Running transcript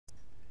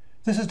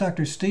This is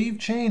Dr. Steve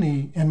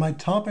Cheney, and my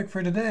topic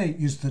for today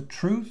is the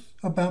truth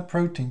about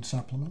protein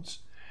supplements.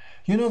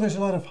 You know, there's a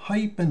lot of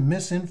hype and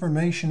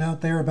misinformation out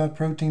there about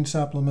protein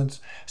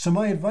supplements, so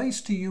my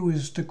advice to you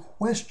is to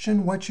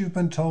question what you've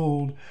been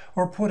told,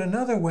 or put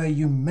another way,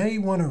 you may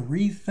want to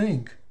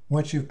rethink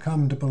what you've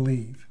come to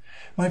believe.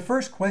 My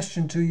first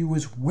question to you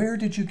is, where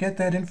did you get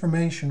that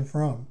information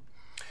from?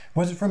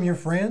 Was it from your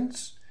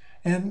friends?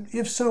 And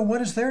if so, what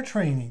is their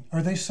training?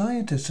 Are they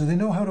scientists? Do they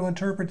know how to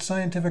interpret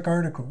scientific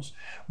articles?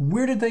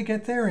 Where did they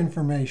get their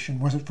information?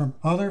 Was it from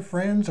other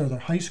friends or their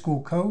high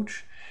school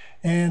coach?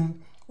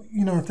 And,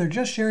 you know, if they're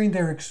just sharing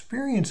their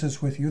experiences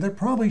with you, they're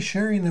probably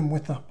sharing them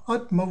with the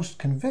utmost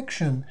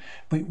conviction.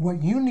 But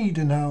what you need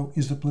to know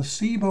is the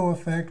placebo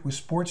effect with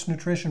sports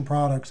nutrition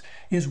products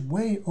is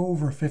way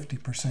over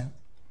 50%.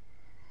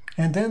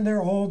 And then there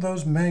are all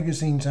those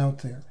magazines out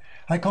there.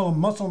 I call them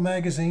muscle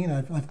magazine.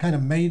 I've kind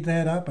of made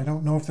that up. I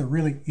don't know if there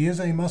really is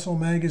a muscle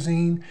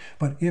magazine,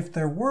 but if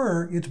there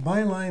were, its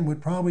byline would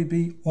probably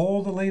be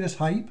all the latest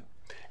hype,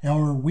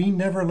 or we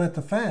never let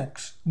the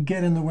facts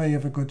get in the way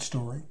of a good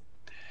story.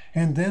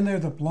 And then there are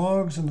the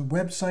blogs and the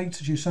websites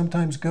that you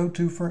sometimes go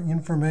to for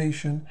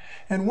information.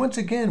 And once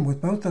again,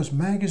 with both those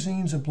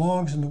magazines and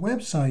blogs and the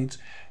websites,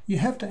 you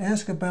have to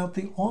ask about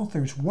the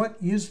authors. What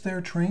is their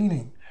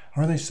training?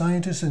 Are they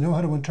scientists that know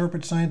how to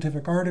interpret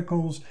scientific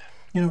articles?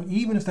 You know,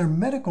 even if they're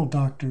medical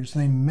doctors,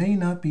 they may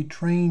not be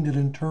trained at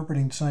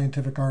interpreting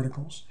scientific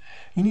articles.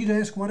 You need to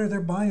ask, what are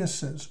their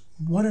biases?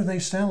 What are they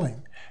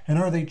selling? And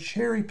are they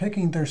cherry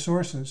picking their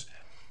sources?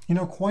 You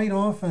know, quite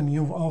often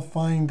I'll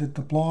find that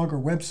the blog or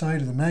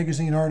website or the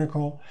magazine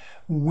article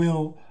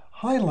will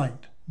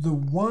highlight the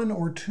one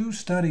or two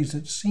studies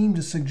that seem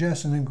to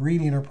suggest an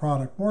ingredient or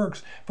product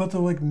works, but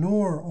they'll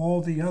ignore all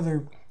the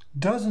other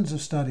dozens of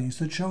studies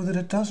that show that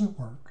it doesn't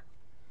work.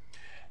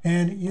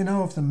 And, you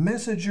know, if the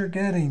message you're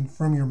getting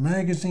from your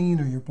magazine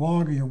or your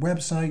blog or your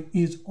website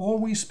is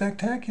always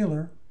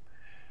spectacular,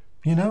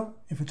 you know,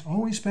 if it's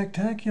always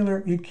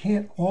spectacular, it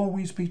can't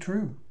always be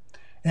true.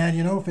 And,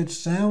 you know, if it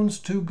sounds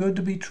too good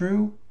to be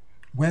true,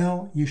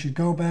 well, you should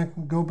go back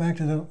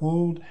to that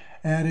old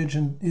adage,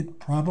 and it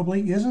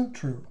probably isn't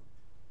true.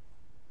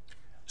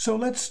 So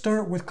let's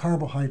start with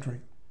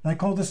carbohydrate. I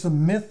call this the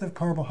myth of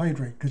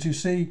carbohydrate because, you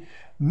see,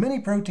 many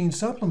protein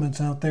supplements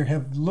out there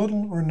have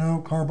little or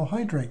no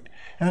carbohydrate.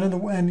 So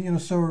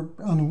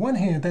on the one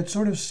hand, that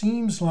sort of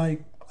seems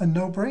like a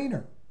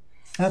no-brainer.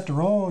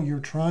 After all,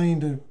 you're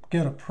trying to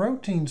get a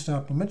protein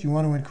supplement. You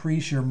want to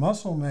increase your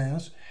muscle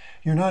mass.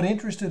 You're not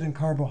interested in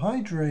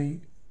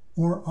carbohydrate,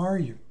 or are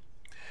you?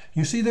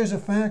 You see, there's a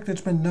fact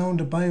that's been known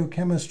to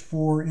biochemists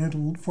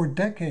for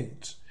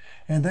decades.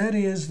 And that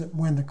is that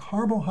when the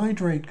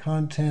carbohydrate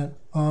content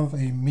of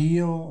a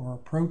meal or a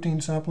protein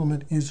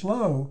supplement is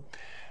low,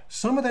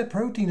 some of that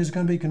protein is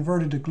going to be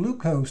converted to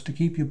glucose to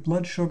keep your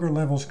blood sugar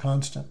levels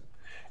constant.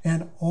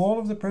 And all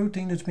of the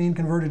protein that's being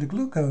converted to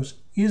glucose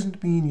isn't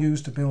being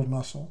used to build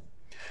muscle.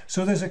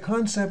 So there's a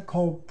concept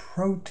called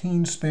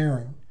protein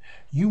sparing.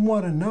 You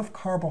want enough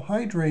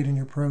carbohydrate in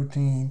your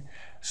protein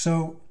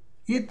so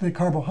the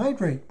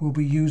carbohydrate will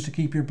be used to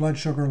keep your blood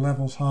sugar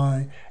levels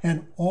high,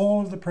 and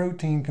all of the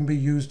protein can be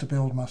used to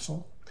build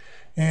muscle.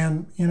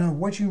 And you know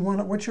what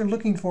you're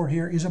looking for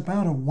here is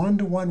about a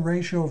 1-to-1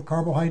 ratio of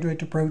carbohydrate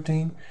to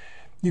protein.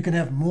 You can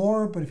have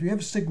more, but if you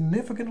have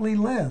significantly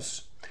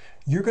less,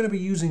 you're going to be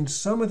using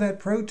some of that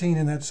protein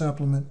in that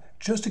supplement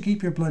just to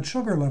keep your blood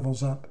sugar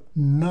levels up,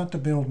 not to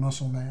build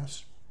muscle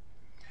mass.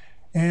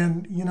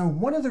 And you know,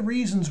 one of the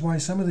reasons why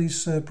some of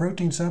these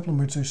protein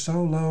supplements are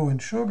so low in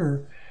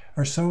sugar,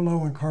 are so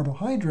low in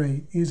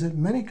carbohydrate, is that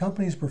many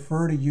companies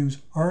prefer to use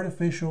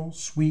artificial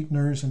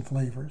sweeteners and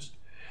flavors.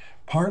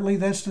 Partly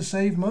that's to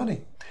save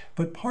money,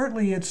 but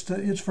partly it's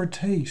for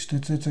taste.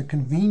 It's a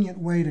convenient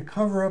way to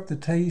cover up the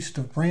taste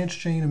of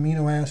branched-chain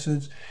amino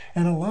acids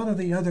and a lot of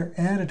the other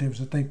additives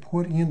that they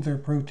put in their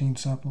protein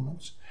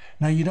supplements.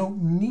 Now, you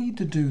don't need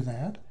to do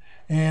that.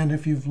 And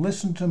if you've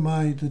listened to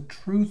the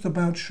truth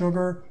about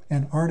sugar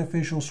and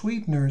artificial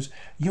sweeteners,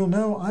 you'll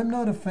know I'm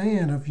not a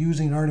fan of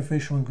using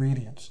artificial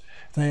ingredients.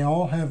 They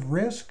all have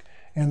risk,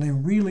 and they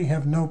really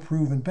have no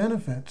proven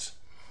benefits.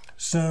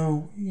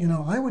 So, you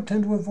know, I would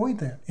tend to avoid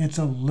that. It's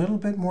a little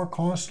bit more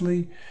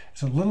costly,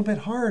 it's a little bit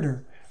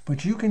harder,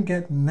 but you can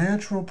get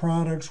natural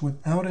products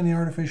without any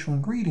artificial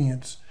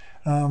ingredients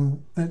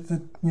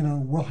that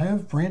will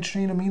have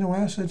branched-chain amino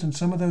acids and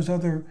some of those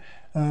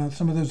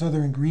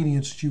other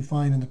ingredients that you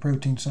find in the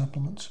protein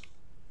supplements.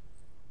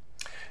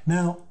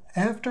 Now,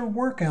 after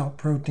workout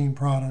protein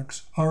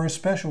products are a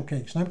special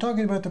case. And I'm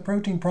talking about the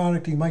protein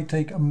product you might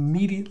take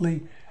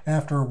immediately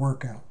after a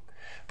workout.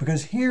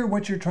 Because here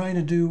what you're trying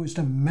to do is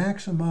to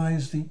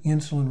maximize the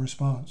insulin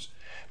response.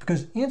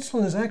 Because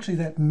insulin is actually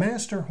that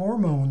master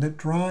hormone that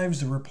drives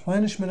the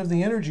replenishment of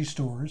the energy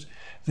stores,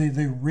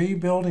 the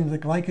rebuilding of the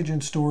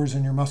glycogen stores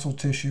in your muscle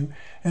tissue,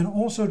 and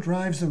also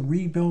drives the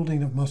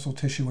rebuilding of muscle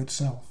tissue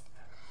itself.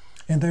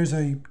 And there's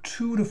a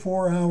 2 to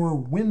 4 hour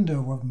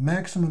window of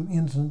maximum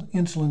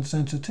insulin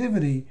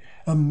sensitivity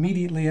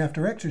immediately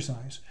after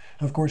exercise.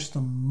 Of course,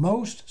 the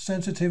most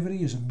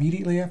sensitivity is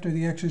immediately after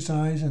the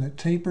exercise, and it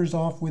tapers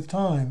off with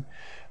time.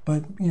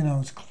 But,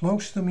 as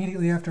close to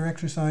immediately after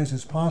exercise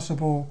as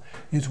possible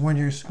is when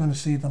you're going to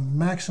see the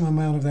maximum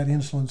amount of that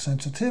insulin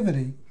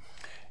sensitivity.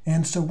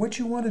 And so what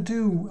you want to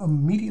do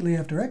immediately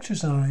after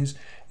exercise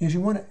is you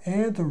want to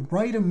add the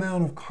right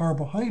amount of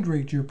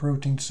carbohydrate to your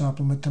protein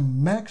supplement to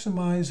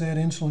maximize that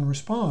insulin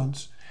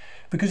response.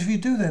 Because if you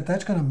do that,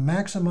 that's going to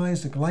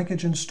maximize the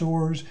glycogen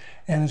stores,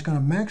 and it's going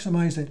to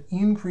maximize that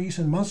increase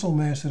in muscle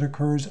mass that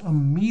occurs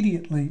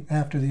immediately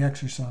after the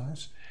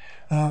exercise.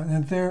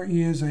 And there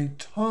is a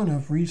ton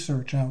of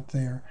research out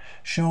there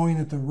showing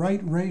that the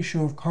right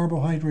ratio of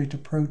carbohydrate to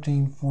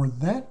protein for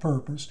that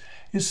purpose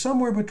is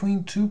somewhere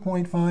between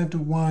 2.5 to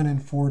 1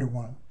 and 4 to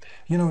 1.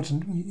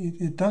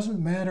 It doesn't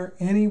matter,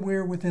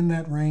 anywhere within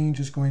that range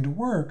is going to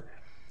work,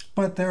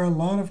 but there are a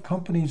lot of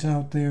companies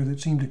out there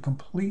that seem to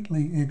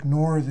completely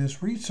ignore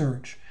this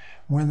research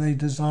when they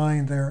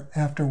design their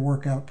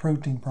after-workout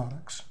protein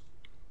products.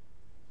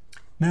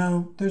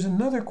 Now, there's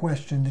another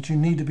question that you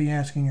need to be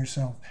asking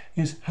yourself,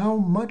 is how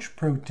much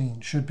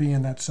protein should be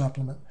in that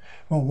supplement?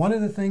 Well, one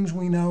of the things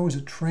we know is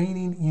that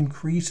training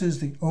increases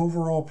the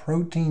overall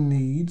protein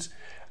needs.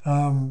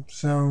 What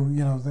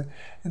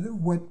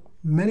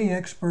many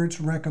experts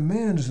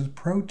recommend is that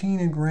protein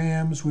in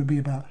grams would be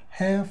about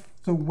half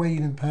the weight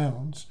in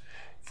pounds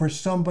for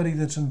somebody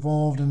that's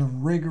involved in a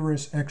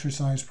rigorous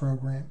exercise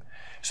program.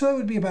 So that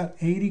would be about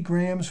 80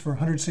 grams for a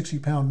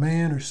 160-pound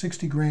man or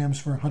 60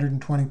 grams for a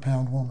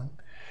 120-pound woman.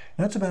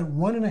 That's about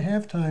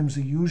 1.5 times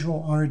the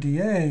usual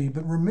RDA,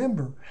 but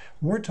remember,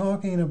 we're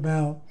talking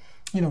about,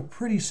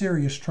 pretty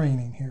serious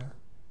training here.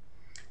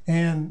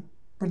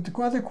 But the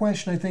other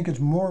question I think is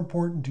more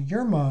important to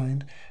your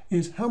mind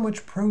is how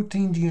much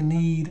protein do you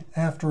need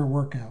after a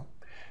workout?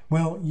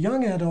 Well,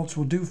 young adults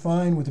will do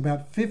fine with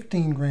about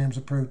 15 grams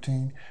of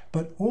protein,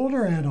 but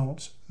older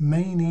adults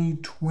may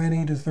need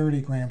 20 to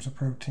 30 grams of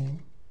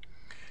protein.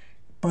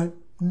 But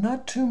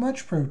not too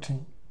much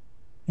protein.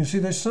 You see,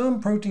 there's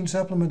some protein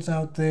supplements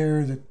out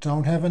there that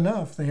don't have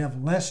enough. They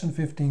have less than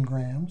 15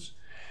 grams.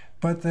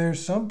 But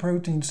there's some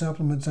protein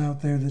supplements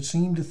out there that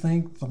seem to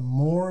think the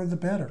more the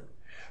better.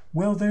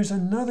 Well, there's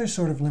another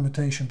sort of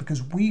limitation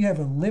because we have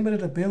a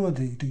limited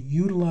ability to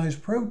utilize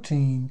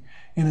protein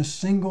in a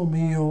single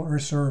meal or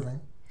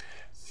serving.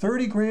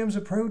 30 grams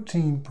of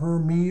protein per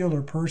meal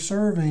or per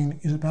serving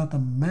is about the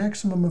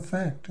maximum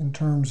effect in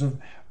terms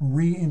of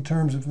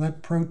that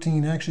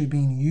protein actually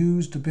being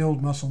used to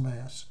build muscle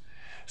mass.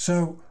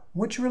 So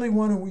what you really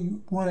want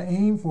to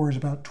aim for is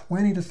about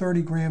 20 to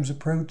 30 grams of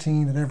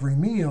protein at every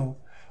meal,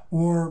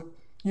 or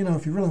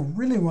if you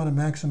really want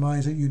to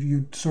maximize it,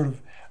 you'd sort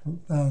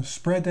of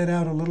spread that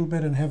out a little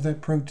bit and have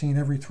that protein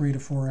every 3 to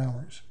 4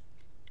 hours.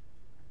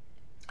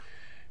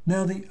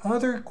 Now the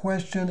other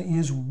question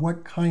is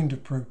what kind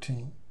of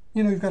protein?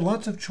 You've got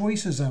lots of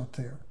choices out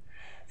there,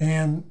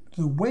 and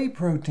the whey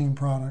protein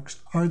products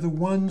are the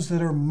ones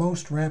that are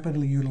most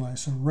rapidly utilized.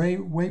 So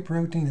whey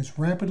protein is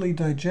rapidly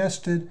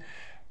digested.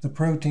 The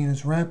protein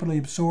is rapidly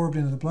absorbed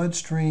into the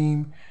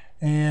bloodstream,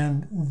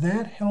 and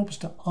that helps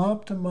to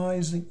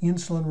optimize the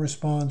insulin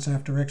response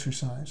after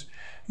exercise.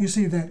 You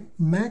see, that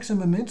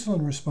maximum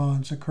insulin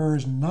response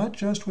occurs not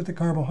just with the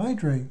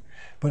carbohydrate,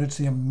 but it's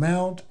the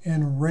amount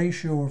and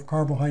ratio of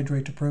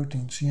carbohydrate to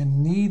protein. So you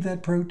need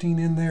that protein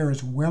in there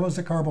as well as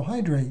the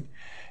carbohydrate,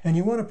 and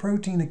you want a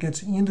protein that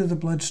gets into the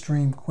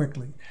bloodstream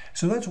quickly.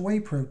 So that's whey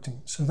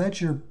protein. So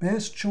that's your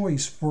best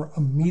choice for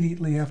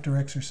immediately after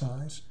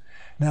exercise.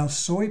 Now,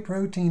 soy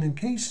protein and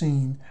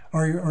casein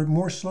are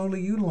more slowly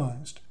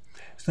utilized.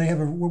 So they have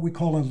what we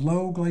call a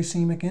low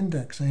glycemic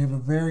index. They have a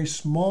very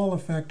small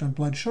effect on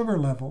blood sugar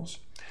levels.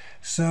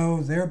 So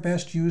they're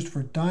best used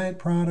for diet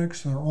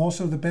products. They're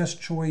also the best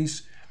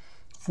choice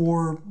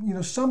for,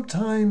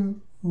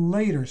 sometime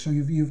later. So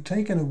you've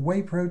taken a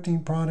whey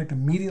protein product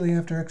immediately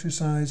after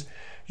exercise.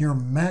 You're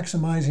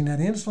maximizing that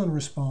insulin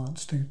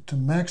response to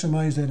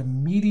maximize that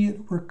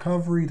immediate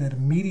recovery, that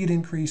immediate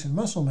increase in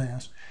muscle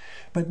mass.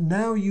 But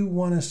now you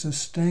want to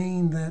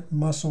sustain that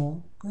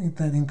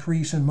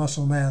increase in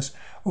muscle mass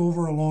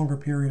over a longer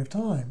period of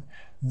time.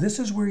 This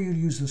is where you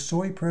use the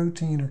soy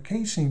protein or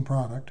casein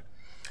product.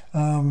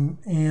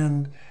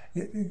 And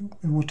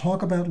we'll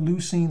talk about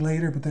leucine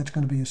later, but that's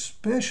going to be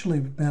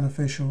especially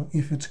beneficial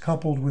if it's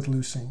coupled with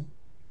leucine.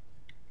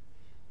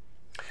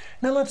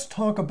 Now let's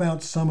talk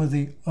about some of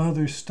the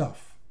other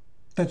stuff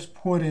that's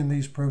put in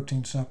these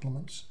protein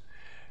supplements.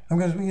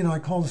 I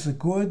call this the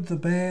good, the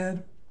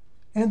bad,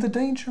 and the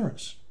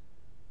dangerous.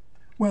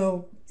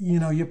 Well,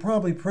 you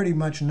probably pretty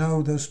much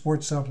know those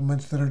sports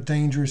supplements that are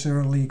dangerous or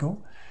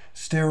illegal.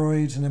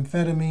 Steroids and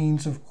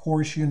amphetamines, of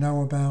course, you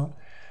know about.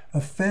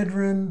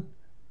 Ephedrine,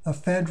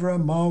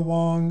 ephedra,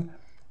 mawong,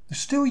 they're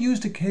still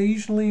used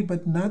occasionally,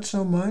 but not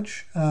so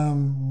much.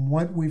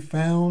 What we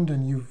found,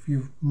 and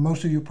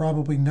most of you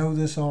probably know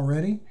this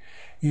already,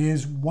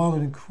 is while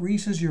it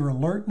increases your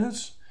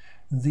alertness,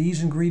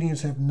 these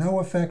ingredients have no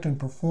effect on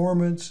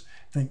performance.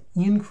 They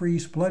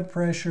increase blood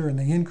pressure and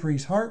they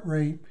increase heart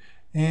rate.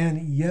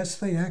 And yes,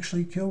 they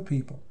actually kill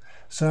people.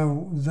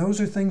 So those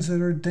are things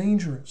that are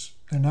dangerous.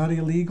 They're not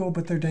illegal,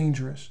 but they're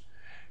dangerous.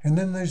 And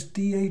then there's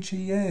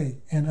DHEA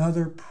and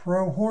other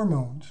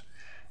pro-hormones.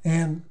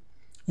 And,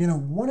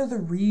 one of the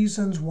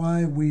reasons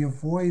why we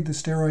avoid the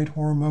steroid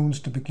hormones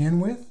to begin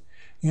with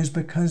is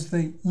because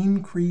they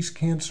increase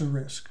cancer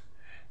risk.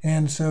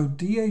 And so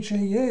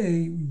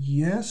DHEA,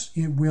 yes,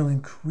 it will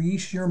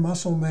increase your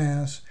muscle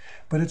mass,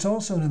 but it's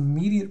also an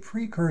immediate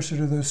precursor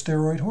to those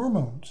steroid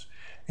hormones.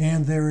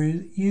 And there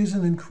is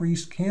an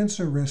increased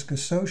cancer risk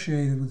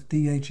associated with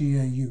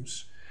DHEA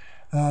use.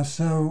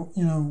 So,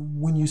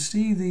 when you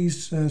see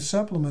these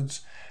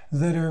supplements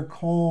that are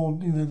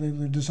called,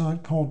 they're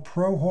designed called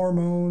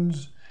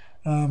pro-hormones,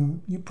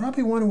 you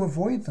probably want to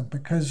avoid them,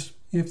 because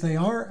if they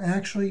are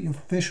actually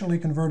officially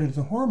converted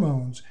to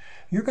hormones,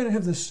 you're going to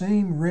have the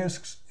same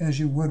risks as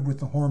you would with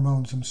the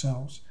hormones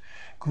themselves.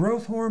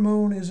 Growth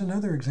hormone is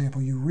another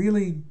example. You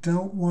really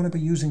don't want to be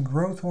using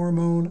growth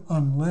hormone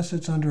unless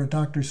it's under a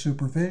doctor's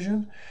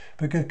supervision,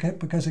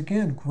 because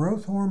again,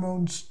 growth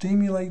hormone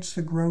stimulates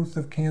the growth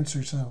of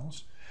cancer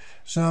cells.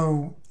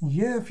 So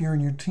yeah, if you're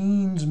in your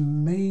teens,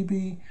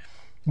 maybe,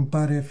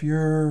 but if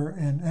you're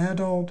an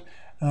adult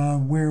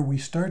where we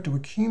start to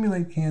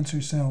accumulate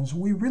cancer cells,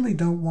 we really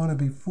don't want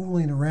to be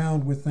fooling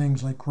around with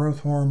things like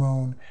growth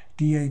hormone,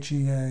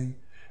 DHEA,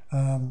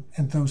 and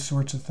those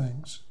sorts of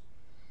things.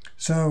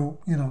 So,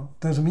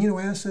 those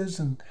amino acids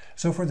and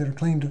so forth that are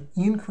claimed to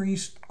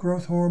increase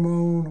growth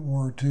hormone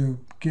or to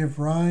give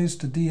rise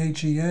to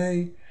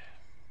DHEA,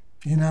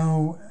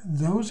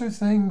 those are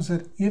things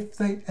that if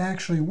they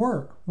actually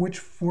work, which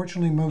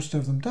fortunately most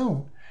of them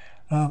don't,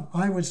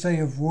 I would say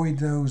avoid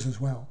those as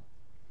well.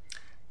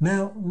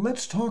 Now,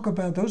 let's talk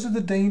about, those are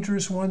the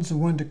dangerous ones, the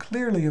one to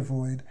clearly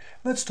avoid.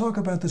 Let's talk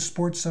about the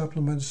sports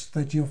supplements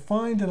that you'll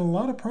find in a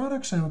lot of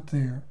products out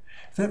there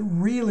that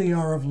really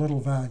are of little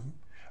value.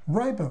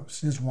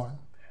 Ribose is one.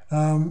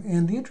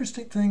 And the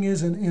interesting thing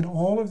is, in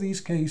all of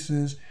these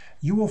cases,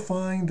 you will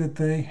find that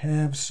they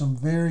have some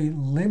very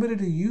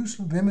limited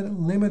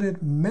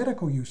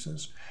medical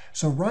uses.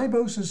 So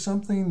ribose is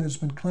something that's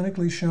been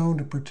clinically shown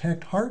to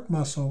protect heart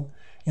muscle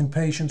in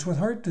patients with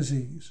heart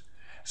disease.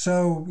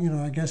 So,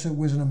 I guess it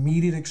was an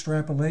immediate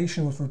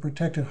extrapolation for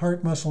protected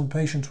heart muscle in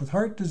patients with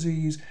heart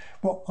disease.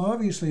 Well,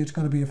 obviously it's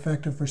going to be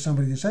effective for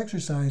somebody that's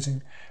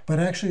exercising, but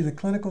actually the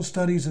clinical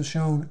studies have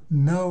shown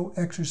no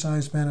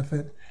exercise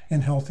benefit in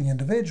healthy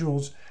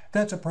individuals.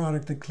 That's a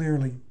product that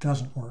clearly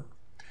doesn't work.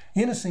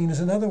 Inosine is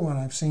another one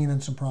I've seen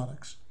in some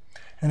products.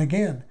 And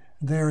again,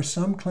 there are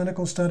some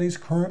clinical studies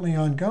currently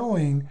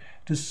ongoing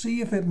to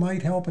see if it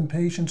might help in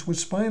patients with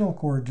spinal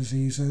cord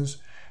diseases.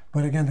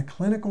 But again, the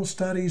clinical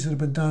studies that have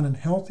been done in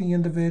healthy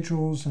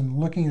individuals and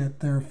looking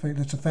at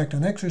its effect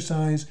on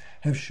exercise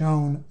have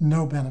shown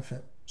no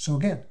benefit. So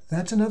again,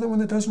 that's another one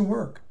that doesn't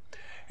work.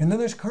 And then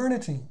there's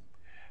carnitine.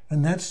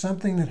 And that's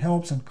something that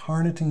helps in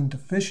carnitine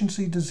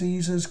deficiency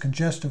diseases,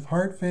 congestive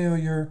heart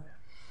failure.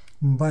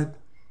 But,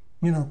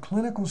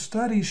 clinical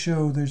studies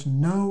show there's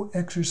no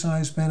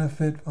exercise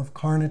benefit of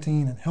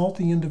carnitine in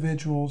healthy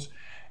individuals.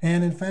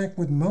 And in fact,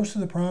 with most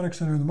of the products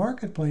that are in the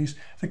marketplace,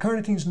 the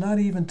carnitine's not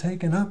even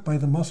taken up by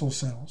the muscle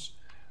cells.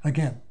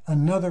 Again,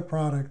 another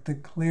product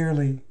that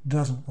clearly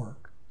doesn't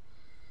work.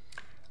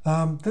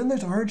 Then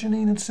there's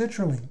arginine and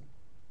citrulline.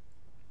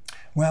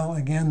 Well,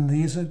 again,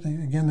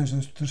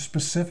 there's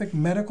specific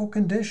medical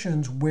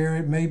conditions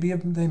where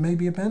they may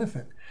be a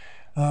benefit.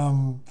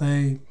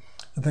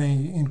 They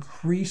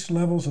increase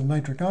levels of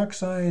nitric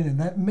oxide, and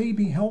that may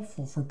be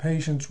helpful for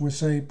patients with,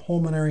 say,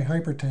 pulmonary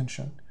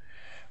hypertension.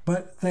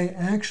 But they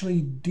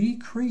actually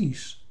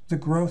decrease the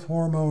growth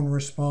hormone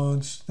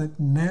response that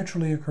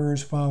naturally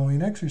occurs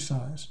following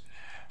exercise.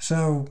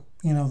 So,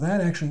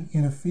 that actually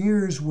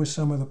interferes with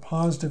some of the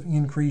positive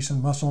increase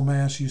in muscle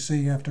mass you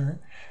see after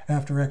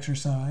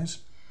exercise.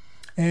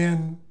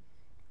 And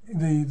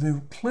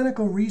the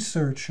clinical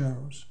research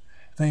shows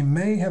they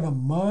may have a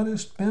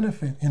modest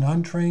benefit in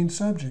untrained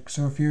subjects.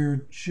 So if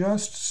you're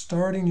just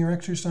starting your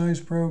exercise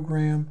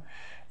program,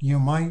 you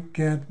might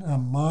get a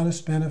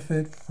modest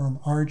benefit from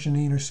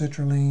arginine or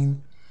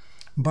citrulline.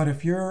 But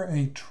if you're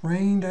a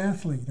trained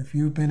athlete, if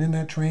you've been in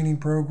that training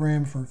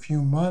program for a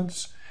few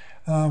months,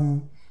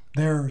 the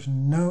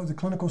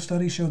clinical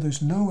studies show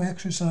there's no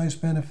exercise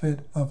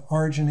benefit of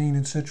arginine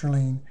and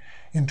citrulline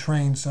in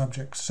trained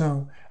subjects.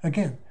 So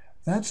again,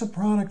 that's a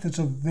product that's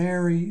a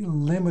very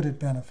limited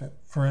benefit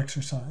for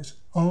exercise.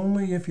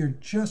 Only if you're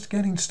just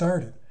getting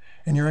started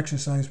in your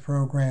exercise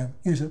program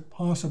is it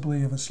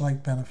possibly of a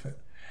slight benefit.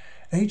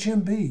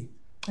 HMB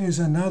is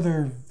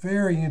another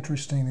very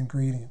interesting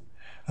ingredient,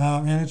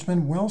 and it's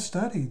been well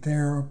studied.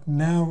 There are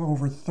now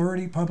over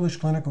 30 published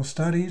clinical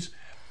studies,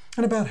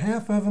 and about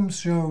half of them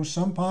show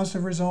some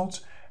positive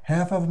results,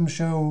 half of them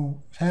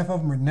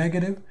are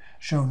negative,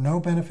 show no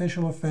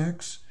beneficial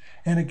effects.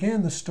 And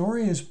again, the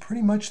story is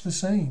pretty much the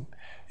same.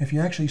 If you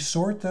actually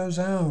sort those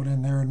out,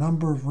 and there are a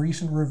number of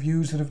recent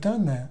reviews that have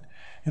done that,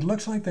 it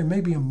looks like there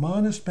may be a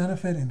modest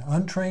benefit in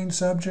untrained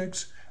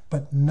subjects,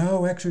 but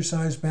no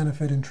exercise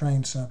benefit in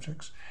trained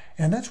subjects.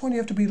 And that's one you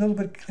have to be a little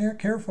bit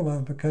careful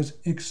of, because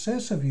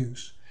excessive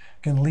use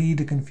can lead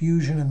to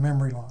confusion and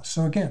memory loss.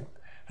 So again,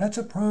 that's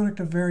a product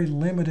of very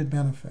limited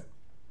benefit.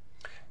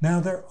 Now,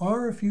 there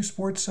are a few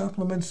sports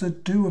supplements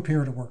that do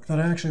appear to work that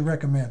I actually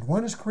recommend.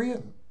 One is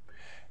creatine.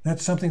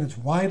 That's something that's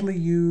widely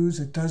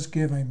used. It does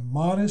give a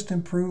modest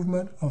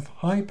improvement of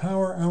high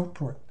power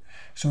output.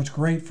 So it's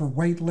great for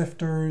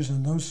weightlifters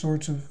and those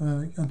sorts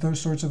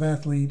of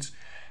athletes.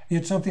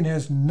 It's something that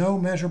has no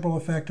measurable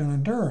effect on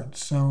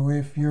endurance. So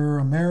if you're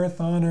a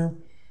marathoner,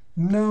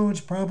 no,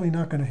 it's probably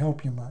not going to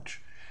help you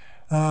much.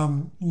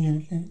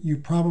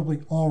 You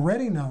probably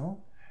already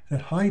know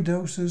that high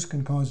doses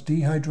can cause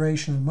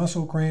dehydration and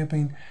muscle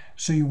cramping,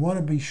 so you want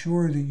to be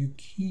sure that you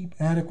keep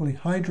adequately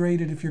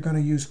hydrated if you're going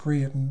to use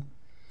creatine.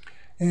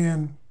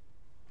 And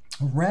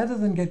rather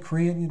than get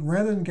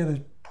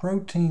a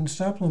protein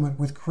supplement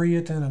with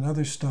creatine and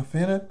other stuff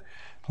in it,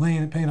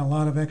 paying a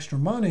lot of extra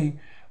money,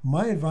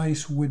 my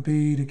advice would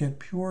be to get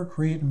pure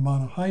creatine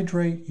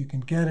monohydrate. You can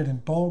get it in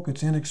bulk,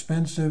 it's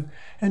inexpensive,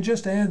 and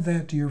just add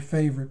that to your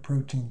favorite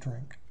protein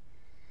drink.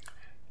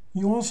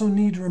 You also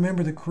need to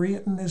remember that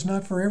creatine is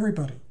not for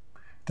everybody.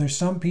 There's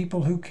some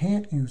people who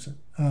can't use it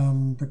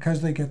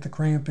because they get the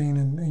cramping,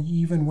 and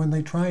even when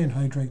they try and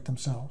hydrate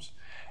themselves.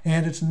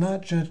 And it's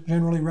not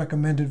generally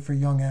recommended for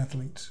young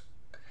athletes.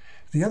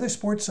 The other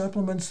sports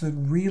supplements that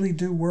really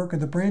do work are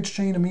the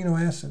branched-chain amino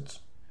acids.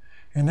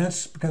 And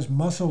that's because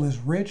muscle is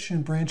rich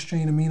in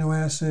branched-chain amino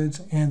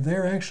acids, and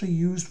they're actually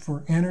used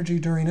for energy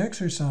during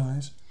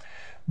exercise.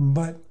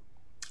 But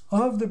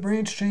of the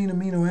branched-chain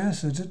amino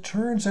acids, it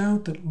turns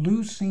out that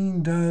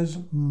leucine does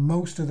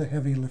most of the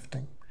heavy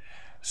lifting.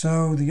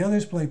 So the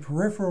others play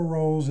peripheral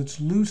roles. It's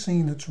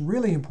leucine that's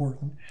really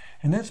important,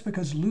 and that's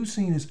because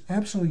leucine is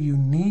absolutely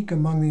unique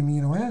among the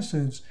amino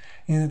acids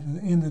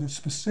in that it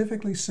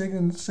specifically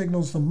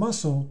signals the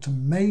muscle to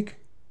make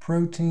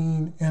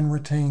protein and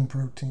retain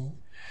protein.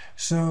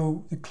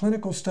 So the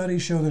clinical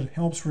studies show that it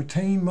helps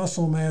retain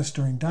muscle mass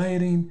during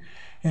dieting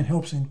and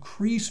helps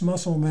increase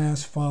muscle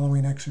mass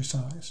following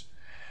exercise.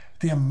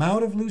 The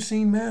amount of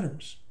leucine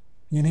matters.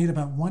 You need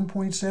about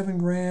 1.7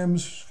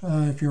 grams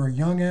if you're a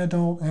young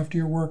adult after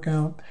your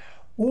workout.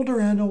 Older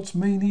adults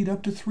may need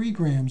up to 3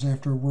 grams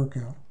after a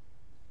workout.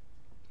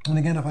 And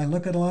again, if I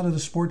look at a lot of the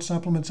sports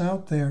supplements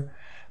out there,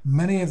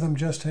 many of them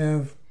just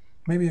have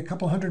maybe a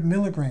couple hundred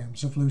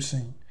milligrams of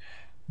leucine.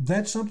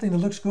 That's something that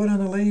looks good on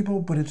the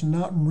label, but it's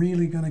not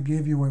really going to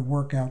give you a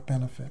workout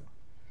benefit.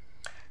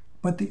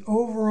 But the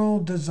overall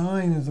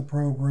design of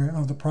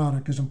the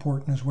product is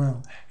important as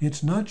well.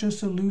 It's not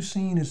just the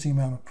leucine, it's the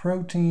amount of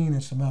protein,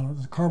 it's the amount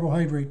of the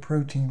carbohydrate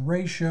protein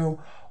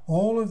ratio.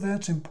 All of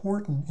that's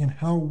important in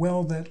how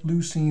well that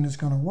leucine is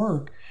going to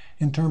work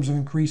in terms of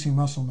increasing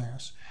muscle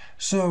mass.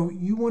 So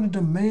you want to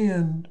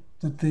demand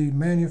that the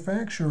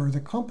manufacturer,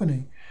 the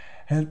company,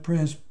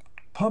 has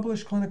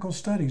published clinical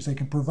studies. They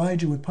can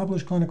provide you with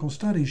published clinical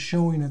studies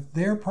showing that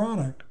their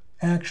product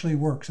actually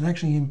works. It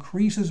actually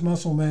increases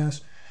muscle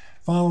mass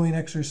following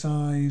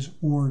exercise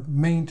or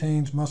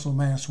maintains muscle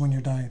mass when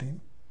you're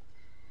dieting.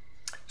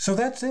 So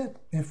that's it.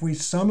 If we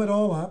sum it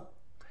all up,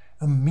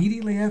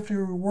 immediately after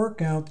your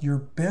workout, your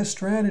best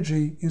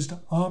strategy is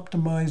to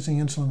optimize the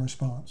insulin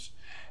response.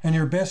 And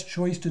your best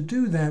choice to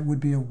do that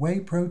would be a whey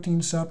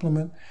protein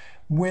supplement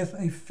with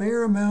a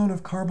fair amount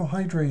of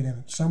carbohydrate in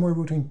it, somewhere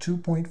between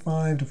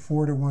 2.5 to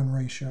 4 to 1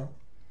 ratio.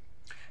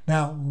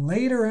 Now,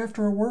 later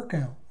after a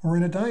workout or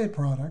in a diet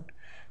product,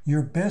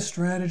 your best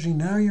strategy,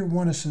 now you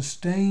want to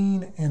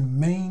sustain and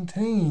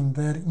maintain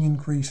that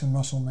increase in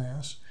muscle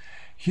mass.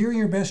 Here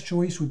your best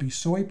choice would be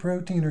soy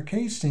protein or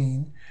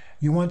casein.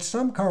 You want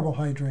some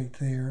carbohydrate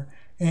there,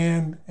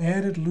 and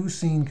added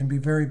leucine can be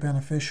very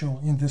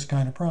beneficial in this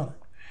kind of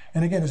product.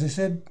 And again, as I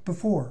said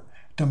before,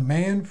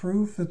 demand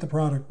proof that the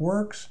product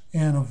works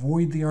and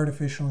avoid the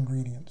artificial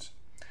ingredients.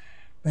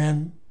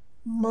 And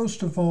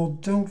most of all,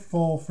 don't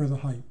fall for the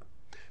hype.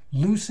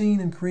 Leucine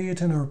and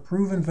creatine are a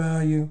proven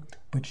value,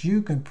 but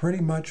you can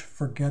pretty much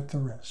forget the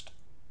rest.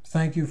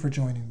 Thank you for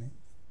joining me.